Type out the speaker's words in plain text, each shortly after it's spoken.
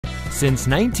Since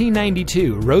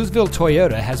 1992, Roseville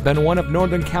Toyota has been one of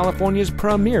Northern California's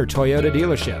premier Toyota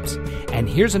dealerships. And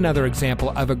here's another example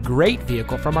of a great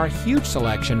vehicle from our huge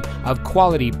selection of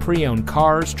quality pre-owned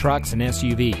cars, trucks, and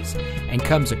SUVs, and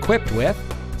comes equipped with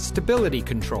stability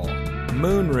control,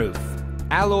 moonroof,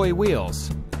 alloy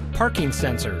wheels, parking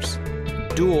sensors,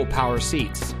 dual power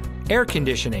seats, air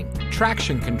conditioning,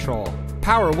 traction control,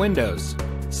 power windows,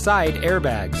 side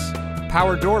airbags,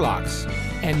 power door locks,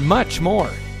 and much more.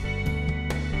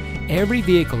 Every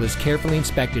vehicle is carefully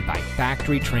inspected by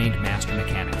factory-trained master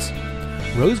mechanics.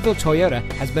 Roseville Toyota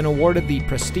has been awarded the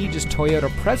prestigious Toyota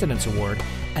President's Award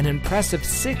an impressive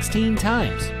 16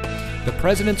 times. The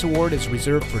President's Award is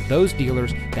reserved for those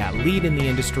dealers that lead in the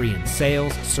industry in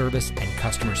sales, service, and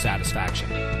customer satisfaction.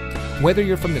 Whether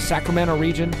you're from the Sacramento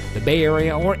region, the Bay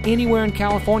Area, or anywhere in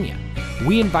California,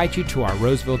 we invite you to our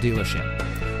Roseville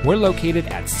dealership. We're located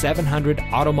at 700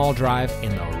 Automall Drive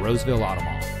in the Roseville Automall.